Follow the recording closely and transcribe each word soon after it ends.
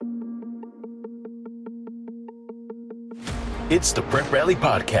It's the Prep Rally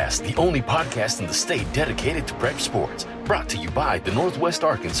Podcast, the only podcast in the state dedicated to prep sports. Brought to you by the Northwest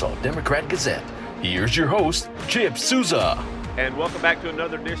Arkansas Democrat-Gazette. Here's your host, Chip Souza. And welcome back to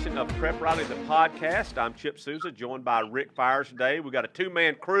another edition of Prep Rally, the podcast. I'm Chip Souza, joined by Rick Fires today. We got a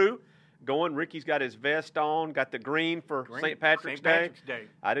two-man crew going. Ricky's got his vest on, got the green for St. Patrick's Day.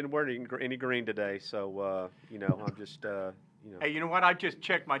 I didn't wear any green today, so, I'm just, Hey, you know what? I just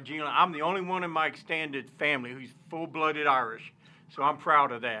checked my gene. I'm the only one in my extended family who's full-blooded Irish, so I'm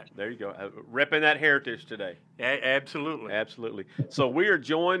proud of that. There you go. Repping that heritage today. Absolutely. Absolutely. So we are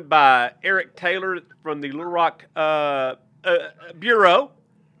joined by Erick Taylor from the Little Rock Bureau.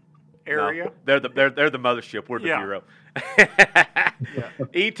 Area. No, they're the mothership. We're the Bureau. Yeah.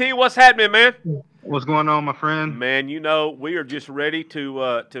 E.T., what's happening, man? What's going on, my friend? Man, we are just ready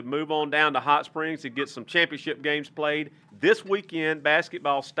to move on down to Hot Springs to get some championship games played. This weekend,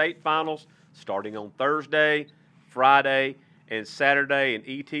 basketball state finals starting on Thursday, Friday, and Saturday. And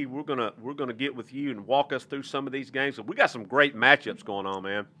E.T., we're gonna get with you and walk us through some of these games. So we got some great matchups going on,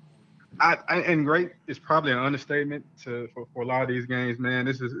 man. And great is probably an understatement for a lot of these games, man.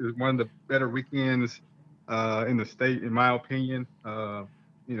 This is one of the better weekends in the state, in my opinion.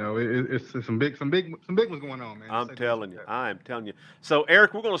 It's some big ones going on, man. I am telling you. So,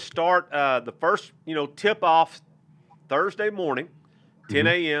 Eric, we're going to start the first, tip-off Thursday morning, 10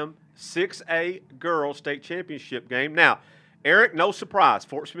 a.m., 6A girls state championship game. Now, Eric, no surprise,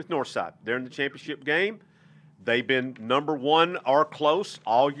 Fort Smith Northside. They're in the championship game. They've been number one or close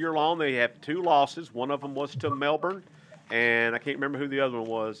all year long. They have 2 losses. One of them was to Melbourne, and I can't remember who the other one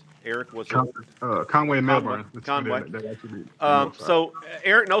was. Eric was Conway and Melbourne. Conway. So,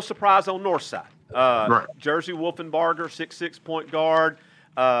 Eric, no surprise on Northside. Right. Jersey Wolfenbarger, 6'6" point guard.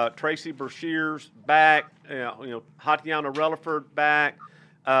 Tracy Brashears back. Hatiana Relaford back.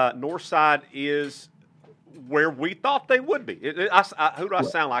 Northside is where we thought they would be. Who do I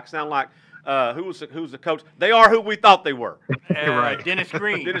sound like? I sound like who's the coach? They are who we thought they were. Right. Dennis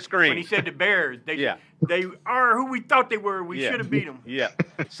Green. When he said the Bears, they are who we thought they were. We should have beat them. Yeah.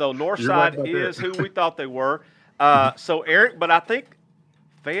 So Northside is who we thought they were. So Eric, but I think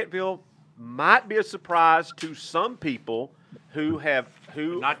Fayetteville might be a surprise to some people who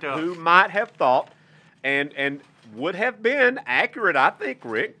might have thought and would have been accurate. I think,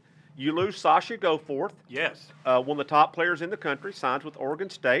 Rick. You lose Sasha Goforth. Yes. One of the top players in the country, signs with Oregon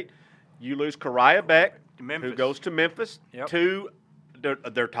State. You lose Kariah Beck, who goes to Memphis. Yep.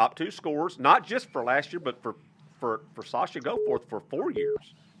 Their top 2 scorers, not just for last year, but for Sasha Goforth for 4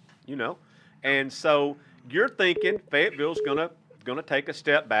 years. And so you're thinking Fayetteville's gonna take a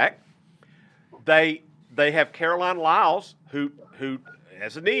step back. They have Caroline Lyles, who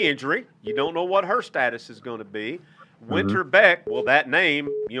has a knee injury. You don't know what her status is going to be. Winter Beck, well, that name,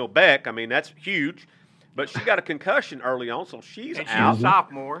 Beck, I mean, that's huge. But she got a concussion early on, so she's out. And she's a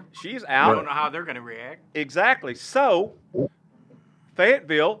sophomore. She's out. I don't know how they're going to react. Exactly. So,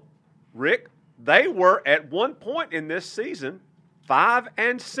 Fayetteville, Rick, they were at one point in this season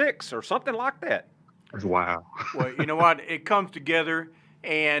 5-6 or something like that. Wow. Well, you know what? It comes together,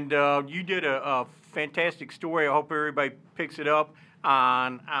 and you did a fantastic story. I hope everybody picks it up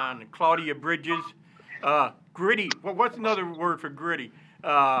on Claudia Bridges. Gritty. Well, what's another word for gritty?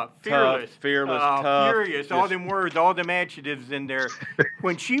 Fearless. Tough, tough. Furious. All them words, all them adjectives in there.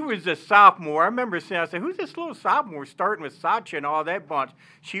 When she was a sophomore, I remember saying, I said, who's this little sophomore starting with Sacha and all that bunch?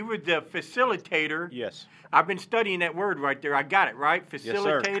 She was the facilitator. Yes. I've been studying that word right there. I got it, right?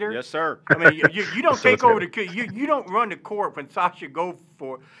 Facilitator. Yes, sir. I mean, you don't take over you don't run the court when Sasha go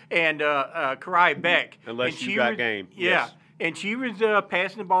for and Kariah Beck. Unless you got game. Yeah. Yes. And she was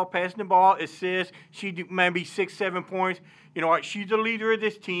passing the ball, assists. She maybe 6-7 points. You know what? She's the leader of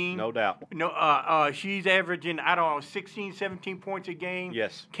this team. No doubt. She's averaging, 16, 17 points a game.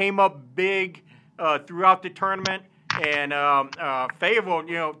 Yes. Came up big throughout the tournament. And Fayetteville,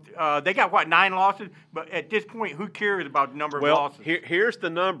 they got, 9 losses? But at this point, who cares about the number of losses? Here's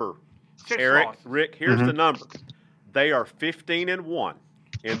the number, 6 Eric, losses. Rick, here's the number. They are 15-1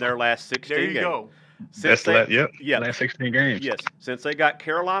 in their last 16 games. There you go. Last 16 games. Yes, since they got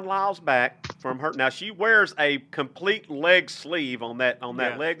Caroline Lyles back from her. Now, she wears a complete leg sleeve on that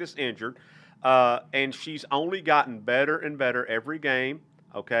leg that's injured, and she's only gotten better and better every game,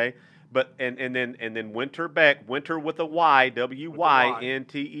 okay? But and then Winter Beck, Winter with a Y,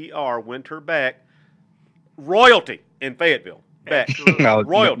 W-Y-N-T-E-R, Winter Beck, royalty in Fayetteville. Beck,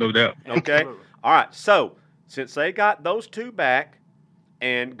 royalty. No doubt. Okay? Absolutely. All right, so since they got those 2 back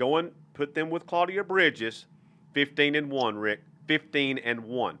and put them with Claudia Bridges, 15-1, Rick,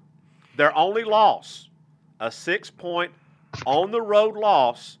 15-1. Their only loss, a 6-point on the road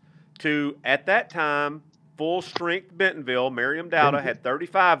loss to, at that time, full strength Bentonville. Miriam Dowda had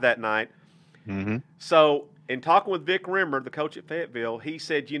 35 that night. Mm-hmm. So, in talking with Vic Rimmer, the coach at Fayetteville, he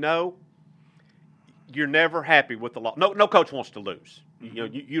said, you're never happy with the loss. No coach wants to lose.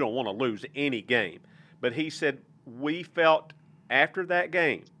 Mm-hmm. You don't want to lose any game. But he said, we felt after that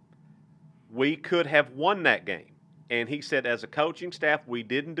game, we could have won that game. And he said, as a coaching staff, we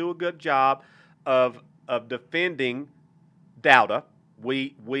didn't do a good job of defending Dowda.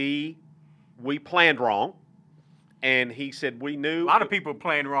 We planned wrong. And he said, we knew. A lot of people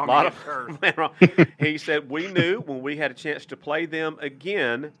playing wrong. Playing wrong. He said, we knew when we had a chance to play them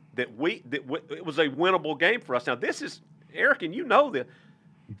again that it was a winnable game for us. Now, this is, Eric, and you know this,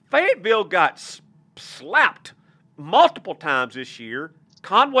 Fayetteville got slapped multiple times this year.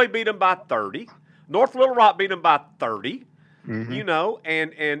 Conway beat them by 30. North Little Rock beat them by 30.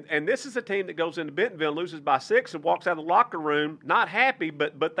 Mm-hmm. And this is a team that goes into Bentonville and loses by 6 and walks out of the locker room not happy,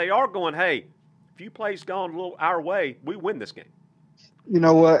 but they are going, hey, few plays gone a little our way, we win this game. You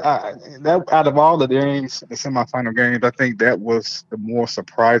know what? That out of all the games, the semifinal games, I think that was the more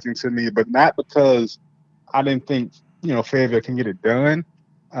surprising to me, but not because I didn't think Fayetteville can get it done.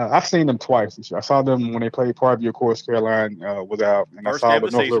 I've seen them twice this year. I saw them when they played Parkview, of course. Caroline was out, and First I saw game the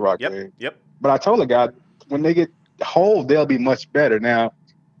of North season. Little Rock game. Yep. But I told the guy when they get whole, they'll be much better. Now,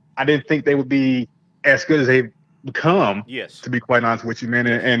 I didn't think they would be as good as they've become. Yes. To be quite honest with you, man,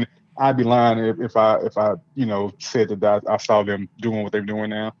 and I'd be lying if I said that I saw them doing what they're doing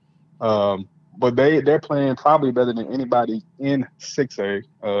now. But they're playing probably better than anybody in 6A,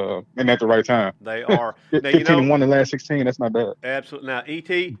 and at the right time. They are. 15-1 the last 16. That's not bad. Absolutely. Now,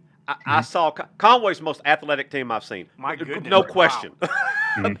 E.T., I saw Conway's the most athletic team I've seen. My goodness. No question.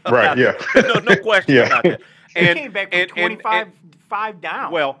 Wow. Right, yeah. no question about that. And came back from 25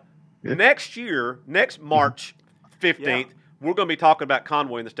 down. Well, next March 15th, we're going to be talking about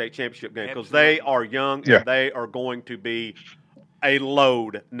Conway in the state championship game because they are young and they are going to be a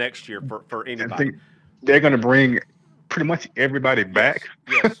load next year for anybody. I think they're going to bring pretty much everybody back.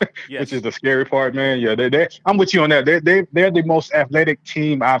 Yes. Which is the scary part, man. Yeah, I'm with you on that. They're the most athletic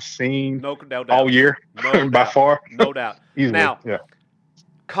team I've seen all year, by far. No doubt. Easily. Now,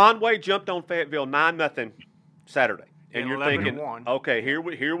 Conway jumped on Fayetteville 9-0 Saturday. And you're thinking, okay, here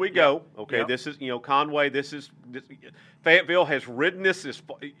we go. Okay, this is Conway. This Fayetteville has ridden this as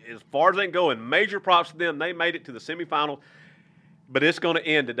far as they can go, and major props to them. They made it to the semifinals, but it's going to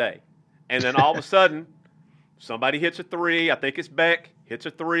end today. And then all of a sudden, somebody hits a three. I think it's Beck hits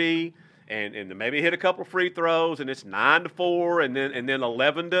a three, and maybe hit a couple of free throws, and it's 9-4, and then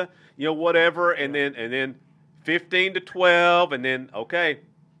 11 to whatever, and then 15-12, and then okay.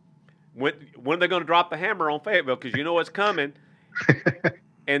 When are they going to drop the hammer on Fayetteville? Because it's coming.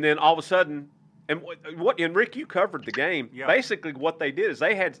 And then all of a sudden, and Rick, you covered the game. Yeah. Basically, what they did is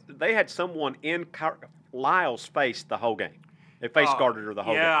they had someone in Lyle's face the whole game. They face guarded her the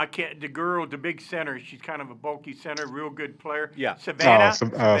whole game. Yeah, I can't. The girl, the big center, she's kind of a bulky center, real good player. Yeah. Savannah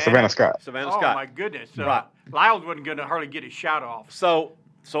Scott. Savannah Scott. Oh my goodness. Right. Lyles wasn't going to hardly get a shot off. So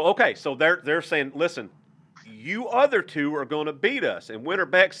they're saying, listen, you other two are going to beat us. And Winter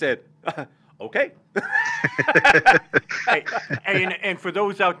Beck said, okay. And for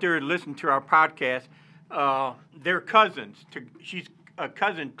those out there who listen to our podcast, they're cousins. She's a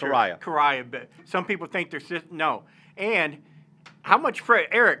cousin to Kariah. But some people think they're sisters. No. And how much,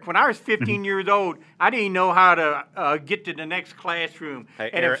 Eric, when I was 15 years old, I didn't know how to get to the next classroom. Hey,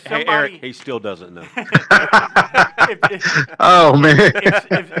 Eric, he still doesn't know. Oh, man.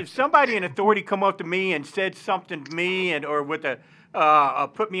 If somebody in authority come up to me and said something to me or with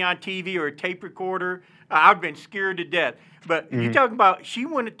put me on TV or a tape recorder, I've been scared to death. But you talking about she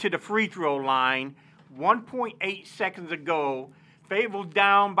went to the free throw line 1.8 seconds ago. Fayetteville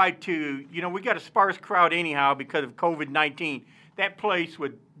down by 2. We got a sparse crowd anyhow because of COVID-19. That place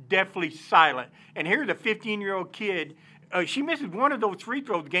was definitely silent. And here's a 15-year-old kid. She misses one of those free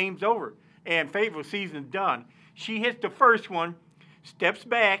throws, game's over. And Fayetteville season's done. She hits the first one, steps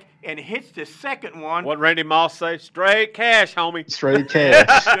back, and hits the second one. What Randy Moss say? Straight cash, homie. Straight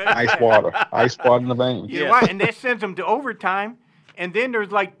cash. Ice water. Ice water in the veins. Yeah, right. And that sends them to overtime. And then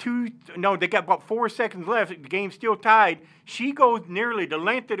there's like they got about 4 seconds left. The game's still tied. She goes nearly the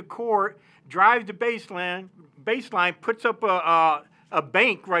length of the court, drives the baseline, puts up a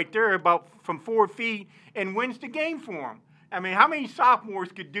bank right there about from 4 feet, and wins the game for them. I mean, how many sophomores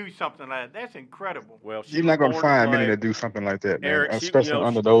could do something like that? That's incredible. Well, you're not going to find many that do something like that, man. Eric, especially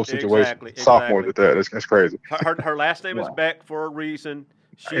under those situations. Exactly. Sophomores at that. That's crazy. Her last name is Beck for a reason.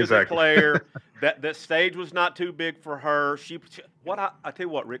 She's a player. That stage was not too big for her. I tell you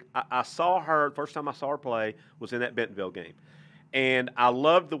what, Rick, I saw her, the first time I saw her play was in that Bentonville game. And I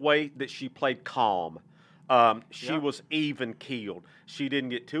loved the way that she played calm. She was even-keeled. She didn't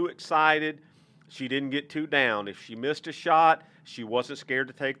get too excited. She didn't get too down. If she missed a shot, she wasn't scared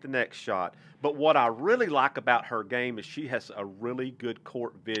to take the next shot. But what I really like about her game is she has a really good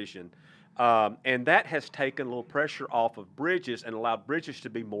court vision. And that has taken a little pressure off of Bridges and allowed Bridges to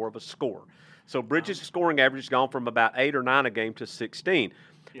be more of a scorer. So Bridges' scoring average has gone from about 8 or 9 a game to 16.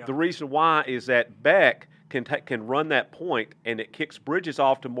 Yeah. The reason why is that Beck can run that point, and it kicks Bridges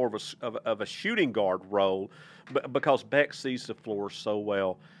off to more of a shooting guard role because Beck sees the floor so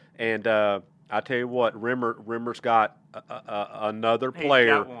well. And I tell you what, Rimmer's got another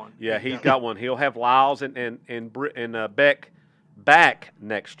player. He's got one. Yeah, he's got one. He'll have Lyles and Beck back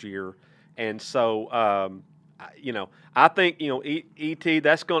next year, and so I think ET.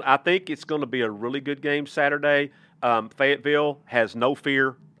 I think it's going to be a really good game Saturday. Fayetteville has no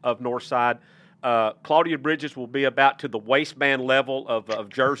fear of Northside. Claudia Bridges will be about to the waistband level of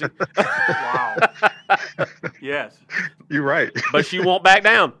Jersey. Wow. Yes. You're right. But she won't back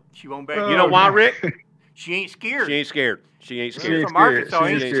down. She won't back down. You know why, Rick? She ain't scared. She ain't scared. She's from Arkansas.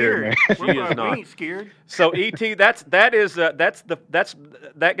 She ain't scared. She is not. We ain't scared. So ET, that's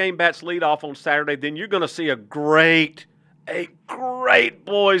that game bats lead off on Saturday. Then you're going to see a great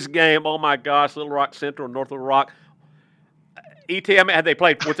boys game. Oh my gosh, Little Rock Central and North Little Rock. ET, I mean, have they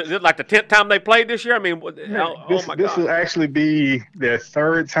played? Was it like the 10th time they played this year? I mean, this will actually be their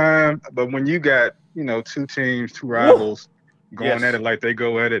 3rd time. But when you got 2 teams, 2 rivals going at it like they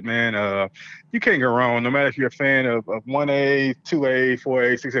go at it, man, you can't go wrong. No matter if you're a fan of 1A, 2A,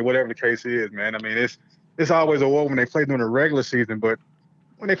 4A, 6A, whatever the case is, man. I mean, it's always a war when they play during the regular season, but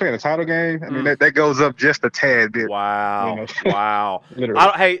when they play in a title game, I mean, that goes up just a tad bit. Wow, wow.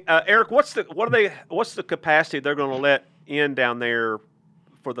 Hey, Eric, what's the capacity they're going to let in down there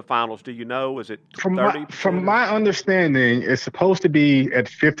for the finals? Do you know? Is it 30? From my understanding, it's supposed to be at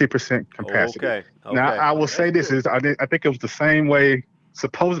 50% capacity. Okay. Now, I will say this is I think it was the same way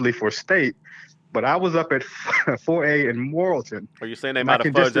supposedly for state, but I was up at 4A in Morrilton. Are you saying they might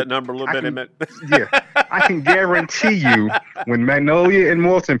have fudged that number a little bit? Yeah. I can guarantee you when Magnolia and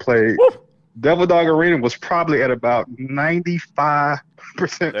Morrilton played, Devil Dog Arena was probably at about 95%.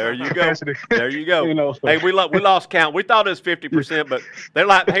 There you go. There you go. So. Hey, we lost count. We thought it was 50%, but they're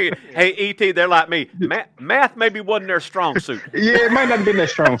like, hey, ET, they're like me. Math maybe wasn't their strong suit. Yeah, it might not have been their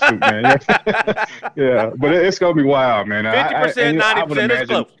strong suit, man. Yeah, but it's gonna be wild, man. 50%, 90% is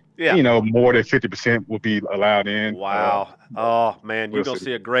close. Yeah. More than 50% will be allowed in. Wow. Oh man, you're gonna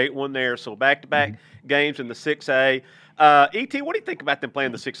see a great one there. So back-to-back games in the 6A. ET, what do you think about them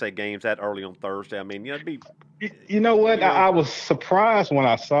playing the 6A games that early on Thursday? I mean, it'd be. You know what? I was surprised when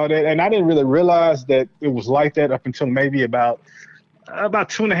I saw that, and I didn't really realize that it was like that up until maybe about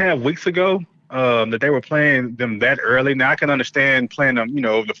 2.5 weeks ago. That they were playing them that early. Now I can understand playing them,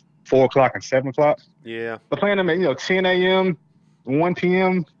 the 4 o'clock and 7 o'clock. Yeah. But playing them at 10 a.m., 1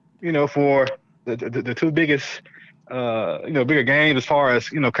 p.m. For the 2 biggest. Bigger games as far as,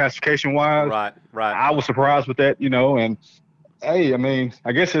 classification wise. Right. I was surprised with that, and hey, I mean,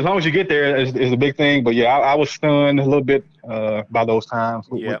 I guess as long as you get there is a big thing. But yeah, I was stunned a little bit by those times.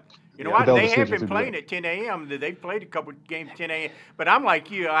 Yeah. You know what? They have been playing at 10 a.m. They've played a couple of games 10 a.m. But I'm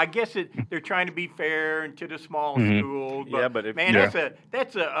like you. I guess they're trying to be fair to the small schools. But,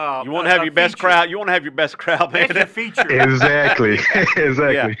 that's a you want to have your best crowd. You want to have your best crowd, man. That's a feature. Exactly.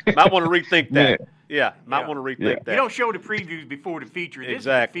 Yeah. Might want to rethink that. Yeah, might want to rethink that. You don't show the previews before the feature. This is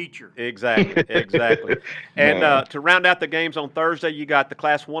the feature. Exactly. And to round out the games on Thursday, you got the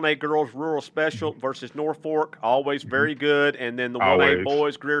Class 1A girls rural special versus Norfolk, always very good. And then the 1A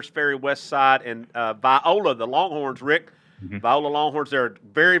boys, Greer's Ferry West Side, and Viola, the Longhorns, Rick. Viola Longhorns, they're a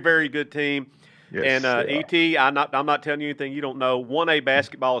very, very good team. Yes, and ET, I'm not telling you anything you don't know. 1A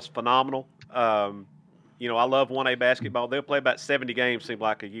basketball is phenomenal. I love 1A basketball. They'll play about 70 games, seems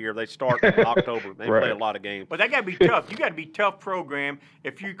like a year. They start in October. They play a lot of games. But that got to be tough. You got to be tough program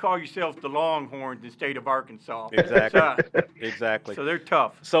if you call yourself the Longhorns in the state of Arkansas. Exactly. So they're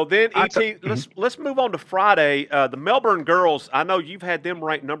tough. So then, ET, let's move on to Friday. The Melbourne girls, I know you've had them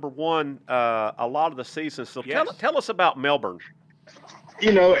ranked number 1 a lot of the season. So tell us about Melbourne.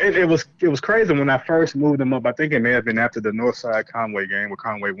 It was crazy when I first moved them up. I think it may have been after the Northside Conway game where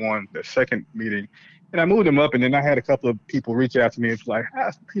Conway won the second meeting. And I moved them up, and then I had a couple of people reach out to me. It's like,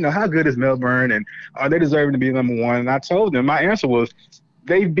 how good is Melbourne, and are they deserving to be number 1? And I told them, my answer was,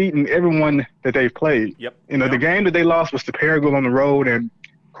 they've beaten everyone that they've played. Yep. The game that they lost was to Paragould on the road, and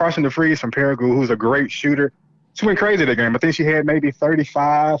Carson DeFries from Paragould, who's a great shooter. She went crazy that game. I think she had maybe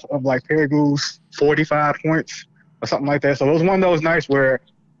 35 of Paragould's 45 points or something like that. So it was one of those nights where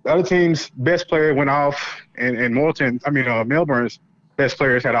the other team's best player went off, and Melbourne's best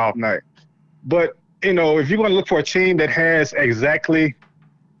players had off night. But if you're going to look for a team that has exactly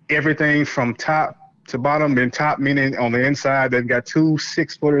everything from top to bottom, and top meaning on the inside, they've got 2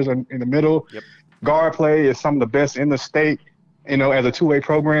 6-footers in the middle. Yep. Guard play is some of the best in the state, as a two-way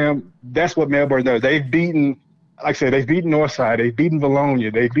program. That's what Melbourne does. They've beaten, like I said, they've beaten Northside. They've beaten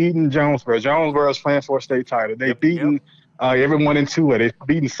Valonia. They've beaten Jonesboro. Jonesboro's playing for a state title. They've beaten everyone in 2A. They've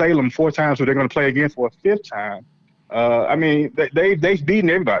beaten Salem 4 times, so they're going to play again for a 5th time. They've beaten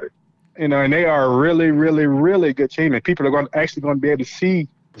everybody, and they are a really, really, really good team. And people are actually going to be able to see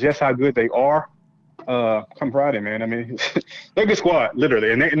just how good they are come Friday, man. I mean, they're a good squad,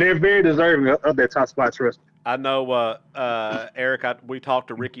 literally, and they're very deserving of that top spot, trust me. I know, Eric. We talked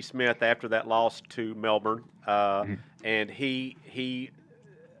to Ricky Smith after that loss to Melbourne, and he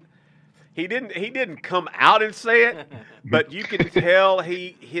didn't come out and say it, but you could tell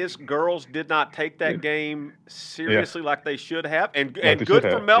his girls did not take that game seriously like they should have, and good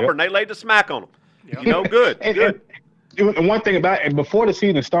for Melbourne. They laid the smack on them. Yep. Good. And one thing about it, before the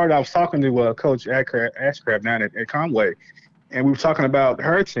season started, I was talking to Coach Ashcraft down at Conway, and we were talking about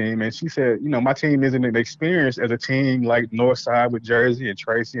her team, and she said, my team isn't experienced as a team like Northside with Jersey and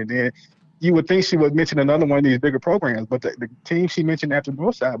Tracy, and then you would think she would mention another one of these bigger programs, but the team she mentioned after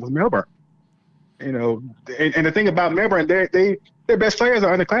Northside was Melbourne. And the thing about Melbourne, their best players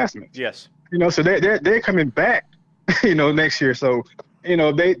are underclassmen. Yes. So they're coming back, next year. So,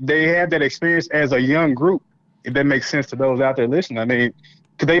 they have that experience as a young group. If that makes sense to those out there listening, I mean,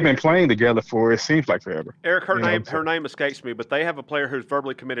 because they've been playing together for, it seems like, forever. Eric, her name escapes me, but they have a player who's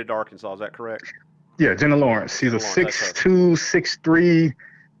verbally committed to Arkansas. Is that correct? Yeah, Jenna Lawrence. She's a 6'2", 6'3"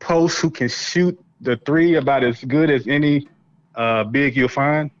 post who can shoot the three about as good as any big you'll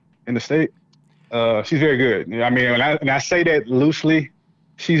find in the state. She's very good. I mean, when I say that loosely,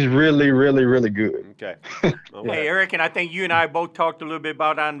 she's really, really, really good. Okay. Hey, Eric, and I think you and I both talked a little bit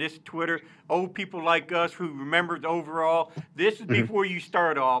about on this Twitter, old people like us who remember the overall. This is before you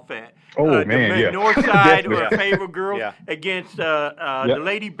start off at. The Northside or Fayetteville girls against the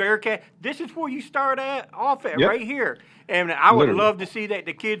Lady Bearcat. This is where you start off at, right here. And I would love to see that.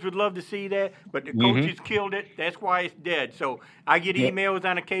 The kids would love to see that, but the coaches killed it. That's why it's dead. So I get emails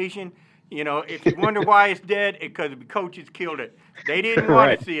on occasion. If you wonder why it's dead, it's because the coaches killed it. They didn't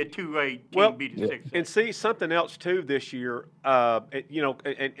want to see a 2A team beat a 6A. And see something else too this year. And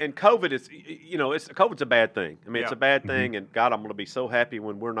COVID is, COVID's a bad thing. I mean, it's a bad thing, and God, I'm going to be so happy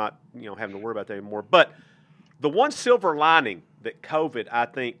when we're not, having to worry about that anymore. But the one silver lining that COVID, I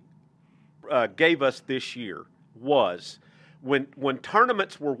think, gave us this year was when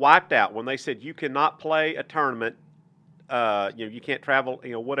tournaments were wiped out. When they said you cannot play a tournament. You can't travel,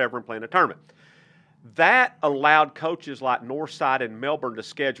 whatever, and play in a tournament. That allowed coaches like Northside and Melbourne to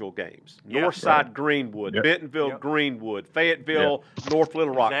schedule games. Northside, Greenwood, Bentonville, Greenwood, Fayetteville, North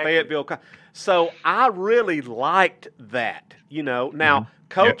Little Rock, Fayetteville. So I really liked that. Now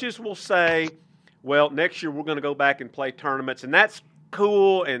coaches will say, well, next year we're going to go back and play tournaments, and that's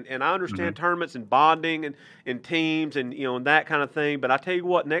cool, and I understand tournaments and bonding and teams and and that kind of thing. But I tell you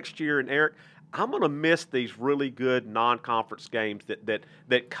what, next year, and Eric, I'm going to miss these really good non-conference games that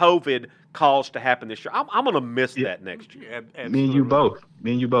COVID caused to happen this year. I'm going to miss that next year. Me and you both.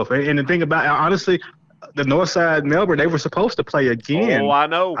 And the thing about, honestly, the Northside Melbourne, they were supposed to play again. Oh, I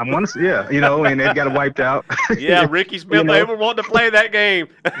know. I want to, and they got wiped out. Yeah, Ricky Smith, they were wanting to play that game.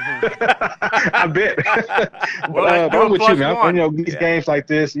 I bet. I'm with you, man. These games like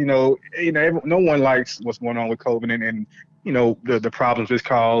this, no one likes what's going on with COVID and the problems this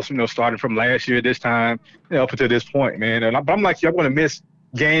caused, starting from last year, this time, up until this point, man. And I'm like you, I'm going to miss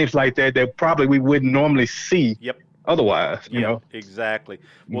games like that probably we wouldn't normally see otherwise, you know. Exactly.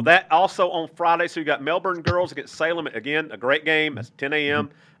 Well, that also on Friday, so you got Melbourne girls against Salem. Again, a great game. That's 10 a.m.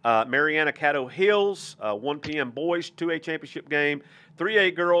 Mariana Caddo Hills, 1 p.m. boys, 2A championship game.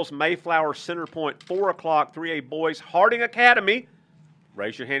 3A girls, Mayflower Center Point, 4 o'clock. 3A boys, Harding Academy.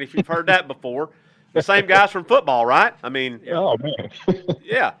 Raise your hand if you've heard that before. The same guys from football, right? I mean, oh, man.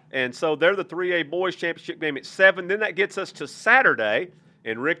 Yeah, and so they're the 3A boys championship game at 7. Then that gets us to Saturday.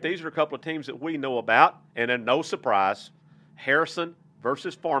 And, Rick, these are a couple of teams that we know about. And then, no surprise, Harrison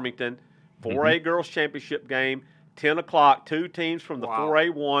versus Farmington, 4A girls championship game, 10 o'clock, 2 teams from the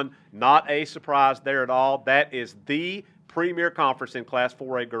 4A1. Not a surprise there at all. That is the premier conference in Class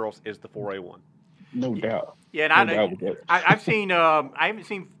 4A girls is the 4A1. No doubt. Yeah, and I've seen I haven't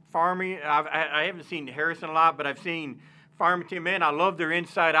seen I haven't seen Harrison a lot, but I've seen Farmington, man, I love their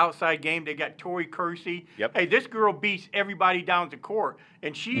inside-outside game. They got Tori Kersey. Yep. Hey, this girl beats everybody down the court,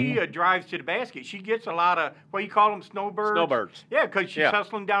 and she drives to the basket. She gets a lot of, what do you call them, snowbirds? Snowbirds. Yeah, because she's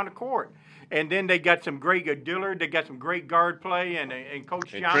hustling down the court. And then they got some great Dillard. They got some great guard play, and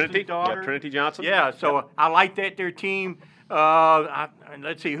Coach Johnson's daughter. Yeah, Trinity Johnson. Yeah, so I like that, their team.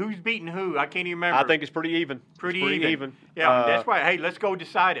 Let's see, who's beating who? I can't even remember. I think it's pretty even. Pretty It's even. Yeah, that's why. Hey, let's go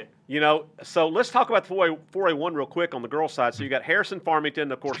decide it. You know, so let's talk about the 4A1 real quick on the girls' side. So you got Harrison,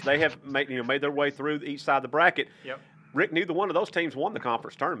 Farmington. Of course, they have made their way through each side of the bracket. Yep. Rick, neither one of those teams won the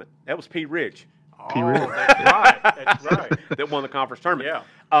conference tournament. That was P. Ridge. Oh, that's right. That's right. That won the conference tournament. Yeah.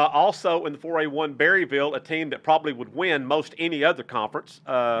 Also in the 4A1, Berryville, a team that probably would win most any other conference.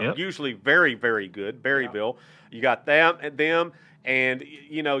 Usually very, very good. Berryville. Yeah. You got them, and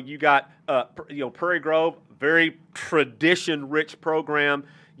you got Prairie Grove, very tradition-rich program.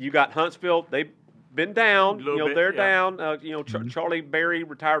 You got Huntsville. They've been down. They're down. Charlie Berry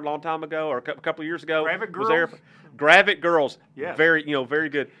retired a long time ago, or a couple of years ago. Gravett Girls. Was there. Gravett Girls. Yeah. Very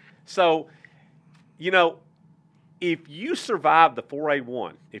good. So, if you survive the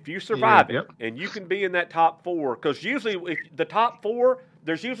 4A1, if you survive it, and you can be in that top four, because usually if the top four,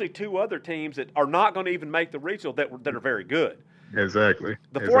 there's usually two other teams that are not going to even make the regional that are very good. Exactly.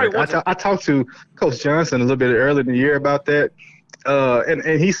 The 4A1. I talked to Coach Johnson a little bit earlier in the year about that,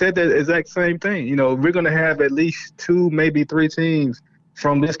 and he said that exact same thing. We're going to have at least 2, maybe 3 teams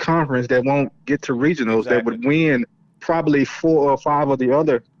from this conference that won't get to regionals that would win probably 4 or 5 of the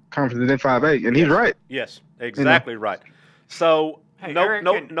other conferences in 5A, and he's right. Yes, exactly right. So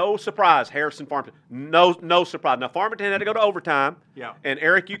no surprise, Harrison Farmington. No surprise. Now Farmington had to go to overtime. Yeah. And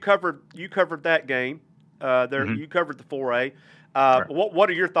Eric, you covered that game. You covered the 4A. Right. What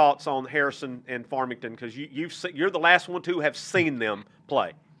are your thoughts on Harrison and Farmington? Because you're the last one to have seen them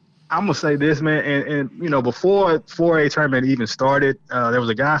play. I'm gonna say this, man, and before 4A tournament even started, there was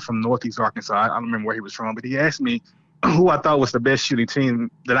a guy from Northeast Arkansas. I don't remember where he was from, but he asked me who I thought was the best shooting team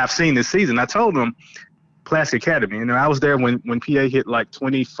that I've seen this season. I told him Pulaski Academy. I was there when PA hit like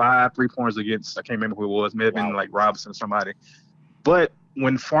 25 3-pointers against, I can't remember who it was, may have been like Robinson or somebody. But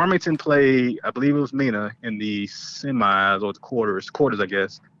when Farmington played, I believe it was Mina in the semis or the quarters, I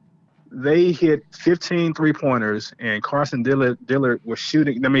guess, they hit 15 3-pointers, and Carson Dillard was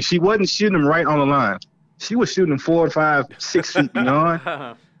shooting. I mean, she wasn't shooting them right on the line. She was shooting them 4, 5, 6 feet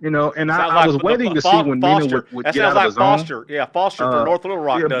beyond. And I was waiting to see when Mina would get out of the zone. Foster. Yeah, Foster from North Little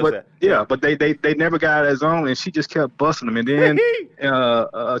Rock does that. Yeah, but they never got out of the zone, and she just kept busting them. And then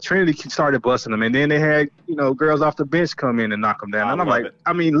Trinity started busting them. And then they had, girls off the bench come in and knock them down. And I'm like,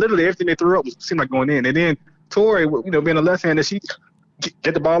 literally everything they threw up seemed like going in. And then Tori, being a left-hander, she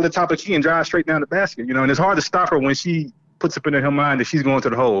get the ball at the top of the key and drive straight down the basket. And it's hard to stop her when she puts it in her mind that she's going to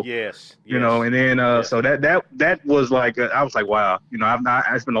the hole. Yes. And then so that was like I was like, wow.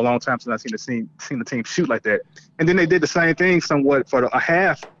 It's been a long time since I've seen the team shoot like that. And then they did the same thing somewhat for a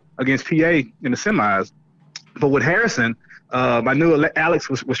half against PA in the semis. But with Harrison, I knew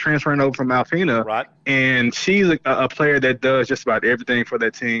Alex was transferring over from Alpena, right? And she's a player that does just about everything for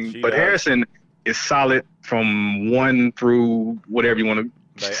that team. But Harrison is solid from 1 through whatever you want to.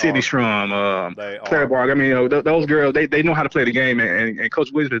 Sydney Strum, Claire Barg. Those girls, they know how to play the game, and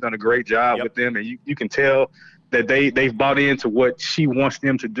Coach Williams has done a great job with them, and you can tell that they've bought into what she wants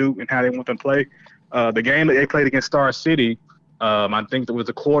them to do and how they want them to play. The game that they played against Star City, I think it was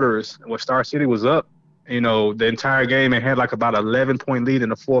the quarters where Star City was up, the entire game and had like about 11-point lead in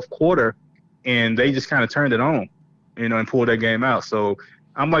the fourth quarter, and they just kind of turned it on, and pulled that game out. So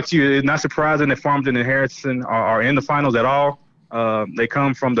I'm like you, it's not surprising that Farmington and Harrison are in the finals at all. They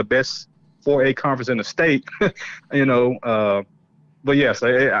come from the best 4A conference in the state, But yes,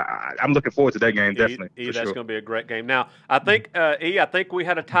 I'm looking forward to that game, definitely. That's going to be a great game. Now, I think I think we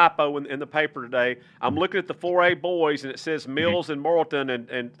had a typo in the paper today. I'm looking at the 4A boys, and it says Mills and Morrilton,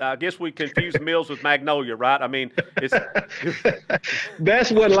 and I guess we confused Mills with Magnolia, right? I mean, it's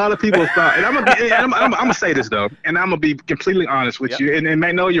that's what a lot of people thought. And I'm gonna say this though, and I'm gonna be completely honest with you. And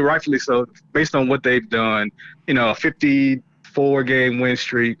Magnolia, rightfully so, based on what they've done. 54-game win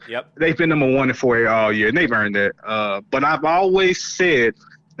streak. Yep. They've been number 1 in 4A all year, and they've earned it. But I've always said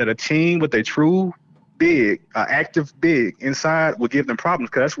that a team with a true big, active big inside will give them problems,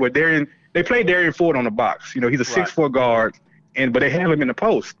 because that's where they play Darian Ford on the box. He's a 6'4" guard, but they have him in the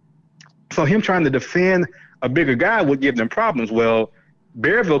post. So him trying to defend a bigger guy would give them problems. Well,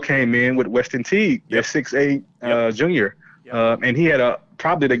 Berryville came in with Weston Teague, their 6'8" junior, and he had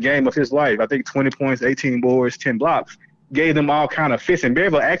probably the game of his life. I think 20 points, 18 boards, 10 blocks. Gave them all kind of fits, and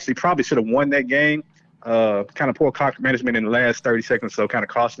Berryville actually probably should have won that game. Kind of poor clock management in the last 30 seconds, so kind of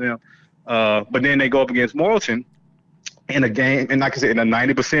cost them. But then they go up against Morrilton, in a game, and like I said, in a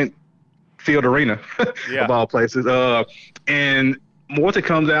 90% field arena of all places. And Morton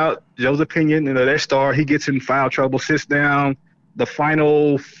comes out, Joe's opinion, their star, he gets in foul trouble, sits down the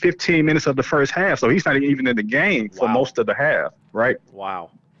final 15 minutes of the first half. So he's not even in the game for most of the half, right?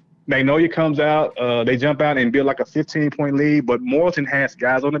 Wow. Magnolia comes out, they jump out and build like a 15-point lead, but Morton has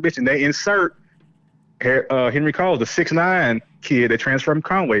guys on the bench, and they insert Henry Calls, the 6'9" kid that transferred from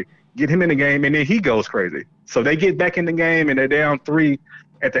Conway, get him in the game, and then he goes crazy. So they get back in the game, and they're down 3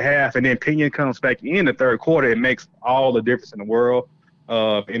 at the half, and then Pinion comes back in the third quarter. It makes all the difference in the world.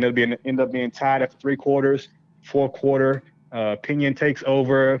 End up being tied after 3 quarters. Fourth quarter, Pinion takes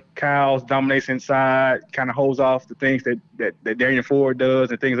over. Kyles dominates inside, kind of holds off the things that Darian Ford does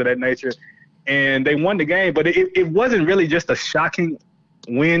and things of that nature. And they won the game, but it wasn't really just a shocking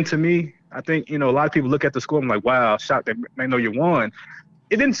win to me. I think, a lot of people look at the score and like, wow, shocked that Magnolia won.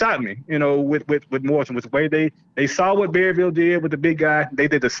 It didn't shock me, with Morton, with the way they saw what Berryville did with the big guy. They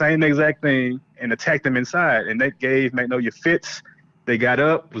did the same exact thing and attacked them inside, and that gave Magnolia fits. They got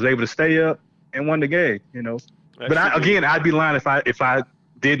up, was able to stay up, and won the game. But I'd be lying if I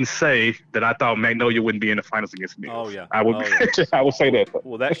didn't say that I thought Magnolia wouldn't be in the finals against me. Oh yeah, I would. I would say that.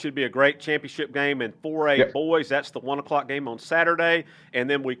 Well, that should be a great championship game in 4A boys. That's the 1:00 game on Saturday, and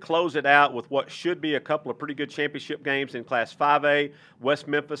then we close it out with what should be a couple of pretty good championship games in Class 5A. West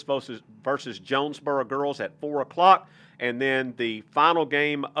Memphis versus Jonesboro girls at 4:00, and then the final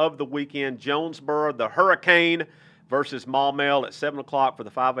game of the weekend, Jonesboro, the Hurricane versus Maumelle at 7:00 for the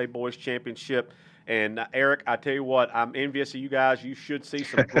 5A boys championship. And Eric, I tell you what, I'm envious of you guys. You should see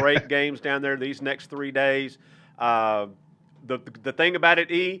some great games down there these next 3 days. The thing about it,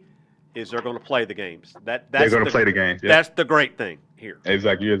 is they're going to play the games. They're going to play the games. That's the great thing here.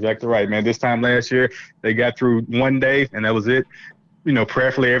 Exactly. You're exactly right, man. This time last year, they got through 1 day, and that was it.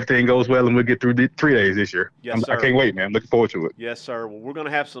 Prayerfully everything goes well, and we'll get through 3 days this year. Yes, sir. I can't wait, man. Looking forward to it. Yes, sir. Well, we're going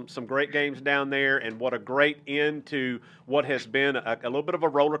to have some great games down there, and what a great end to what has been a little bit of a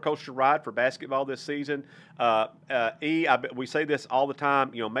roller coaster ride for basketball this season. We say this all the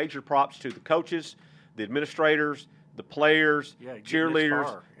time. Major props to the coaches, the administrators, the players,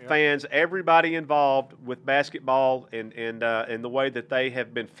 cheerleaders, fans, everybody involved with basketball, and the way that they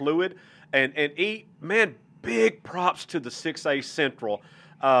have been fluid. And man. Big props to the 6A Central.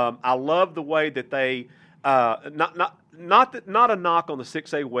 I love the way that they not a knock on the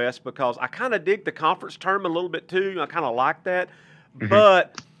 6A West, because I kind of dig the conference term a little bit too. I kind of like that. Mm-hmm.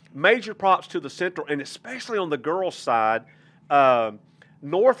 But major props to the Central, and especially on the girls' side,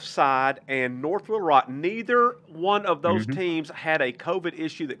 Northside and North Little Rock. Neither one of those teams had a COVID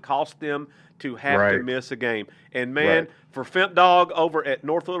issue that cost them to have to miss a game. And man, for Fimp Dog over at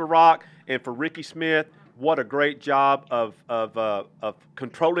North Little Rock and for Ricky Smith, what a great job of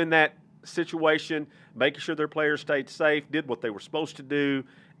controlling that situation, making sure their players stayed safe, did what they were supposed to do,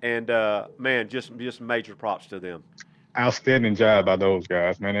 and man, just major props to them. Outstanding job by those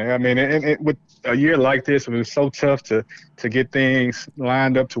guys, man. I mean, and with a year like this, it was so tough to get things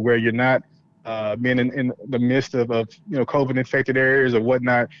lined up to where you're not being in the midst of COVID infected areas or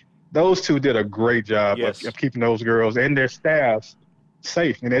whatnot. Those two did a great job of keeping those girls and their staffs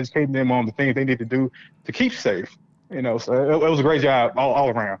safe and educating them on the things they need to do to keep safe. So it was a great job all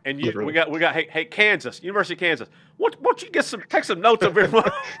around. And we got hey Kansas, University of Kansas. Won't you take some notes over here?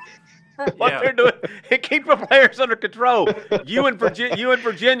 What they're doing and keep the players under control. You and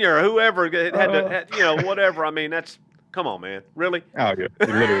Virginia or whoever had to, whatever. I mean, that's. Come on, man. Really? Oh, yeah.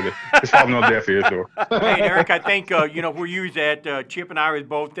 Literally. It's falling on deaf ears, though. Hey, Eric, I think, we used at Chip and I was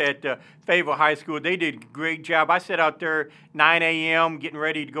both at Fayetteville High School. They did a great job. I sat out there 9 a.m., getting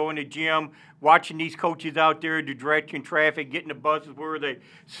ready to go in the gym, watching these coaches out there do directing traffic, getting the buses where they're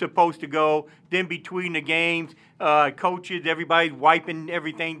supposed to go. Then between the games, coaches, everybody's wiping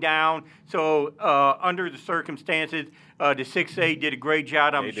everything down. So under the circumstances, the 6A did a great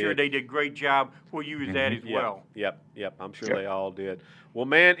job. I'm sure they did a great job where you was at as well. Yep. I'm sure they all did. Well,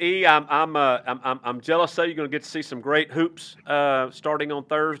 man, I'm jealous. So you're going to get to see some great hoops starting on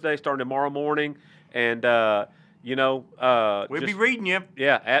Thursday, starting tomorrow morning, and we'll be reading you.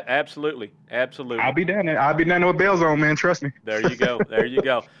 Yeah, absolutely. I'll be down there. I'll be down there with bells on, man. Trust me. There you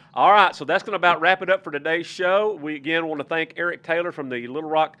go. All right, so that's going to about wrap it up for today's show. We again want to thank Erick Taylor from the Little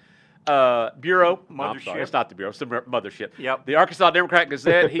Rock Bureau. Mothership. Sorry, it's not the Bureau. It's the Mothership. Yep. The Arkansas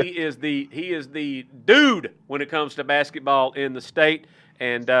Democrat-Gazette. He is the dude when it comes to basketball in the state.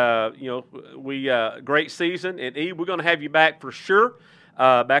 And we great season. And we're going to have you back for sure.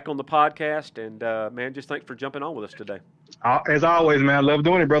 Back on the podcast. And man, just thanks for jumping on with us today. As always, man. I love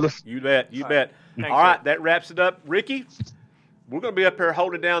doing it, brothers. You bet. Thanks, All right, that wraps it up. Ricky, we're going to be up here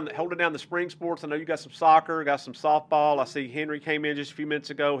holding down the spring sports. I know you got some soccer, got some softball. I see Henry came in just a few minutes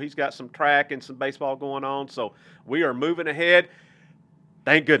ago. He's got some track and some baseball going on. So we are moving ahead.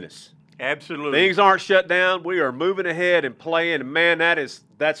 Thank goodness. Absolutely. Things aren't shut down. We are moving ahead and playing. And, man,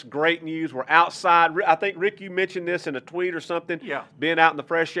 that's great news. We're outside. I think, Rick, you mentioned this in a tweet or something. Yeah. Being out in the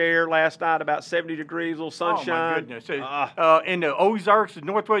fresh air last night, about 70 degrees, a little sunshine. Oh, my goodness. In the Ozarks, the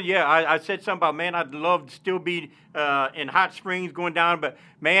Northwest, I said something about, man, I'd love to still be in hot springs going down. But,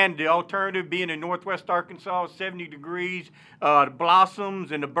 man, the alternative being in Northwest Arkansas, 70 degrees, the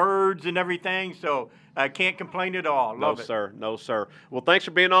blossoms and the birds and everything. So I can't complain at all. Love it. No, sir. Well, thanks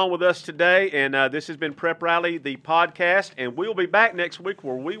for being on with us today. And this has been Prep Rally, the podcast. And we'll be back next week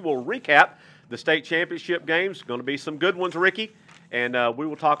where we will recap the state championship games. Going to be some good ones, Ricky. And we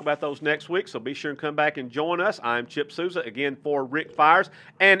will talk about those next week. So be sure and come back and join us. I'm Chip Souza, again, for Rick Fires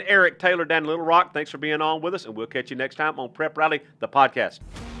and Erick Taylor down in Little Rock. Thanks for being on with us. And we'll catch you next time on Prep Rally, the podcast.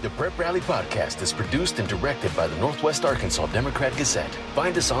 The Prep Rally Podcast is produced and directed by the Northwest Arkansas Democrat-Gazette.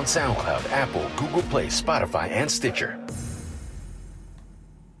 Find us on SoundCloud, Apple, Google Play, Spotify, and Stitcher.